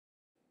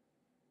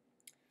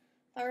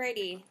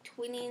Alrighty,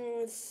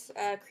 Twinings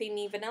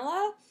Creamy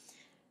Vanilla.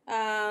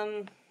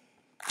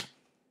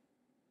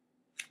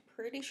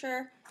 Pretty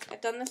sure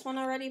I've done this one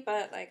already,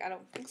 but like I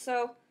don't think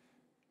so.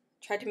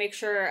 Tried to make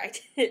sure I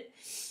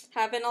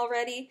haven't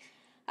already.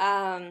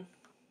 But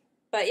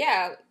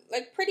yeah,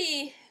 like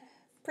pretty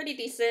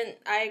decent.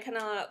 I kind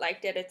of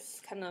liked it.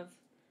 It's kind of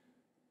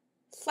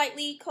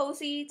slightly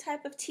cozy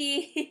type of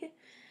tea.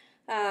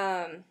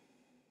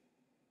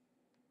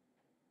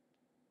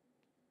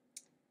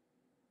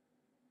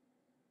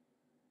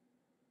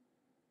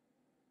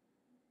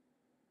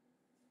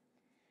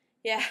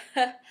 Yeah.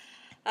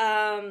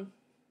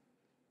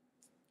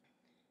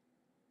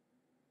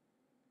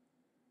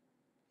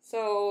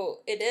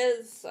 So it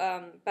is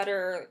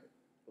better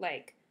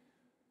like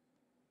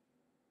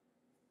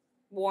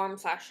warm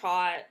slash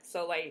hot.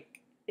 So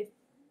like if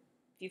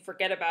you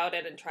forget about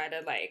it and try to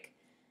like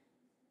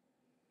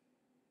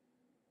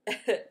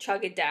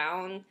chug it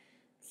down,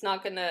 it's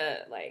not gonna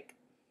like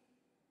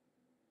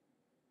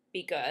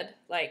be good.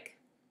 Like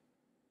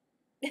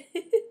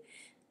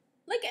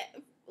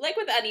like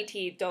with any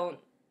tea, don't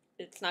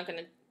it's not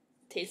gonna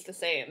taste the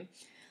same.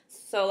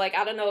 So like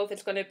I don't know if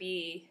it's gonna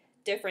be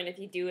different if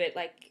you do it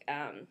like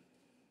an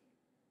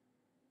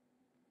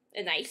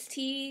iced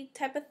tea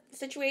type of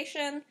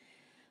situation.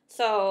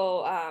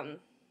 So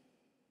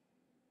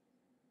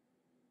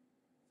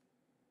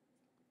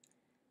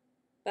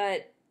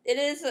but it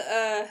is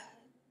to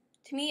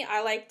me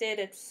I liked it.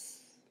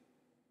 It's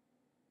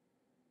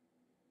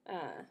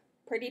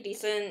pretty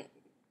decent,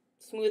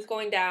 smooth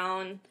going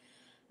down.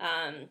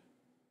 Um,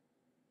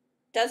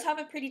 does have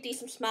a pretty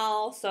decent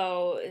smell,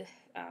 so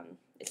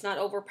it's not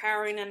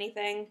overpowering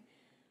anything.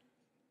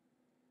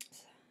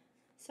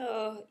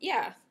 So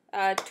yeah,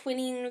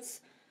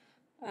 Twinings,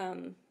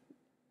 um,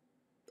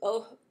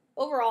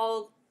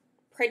 overall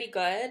pretty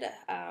good.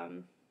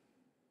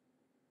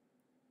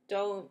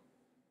 Don't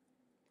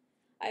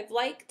I've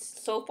liked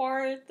so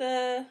far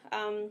the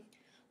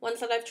ones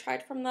that I've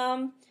tried from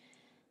them.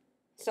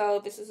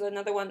 So this is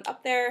another one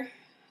up there.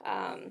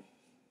 Um,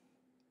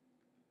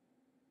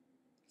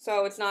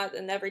 so it's not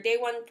an everyday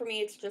one for me.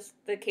 It's just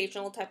the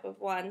occasional type of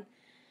one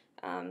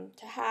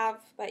to have.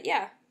 But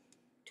yeah,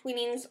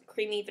 Twinings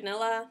Creamy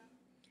Vanilla.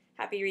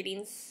 Happy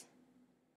readings.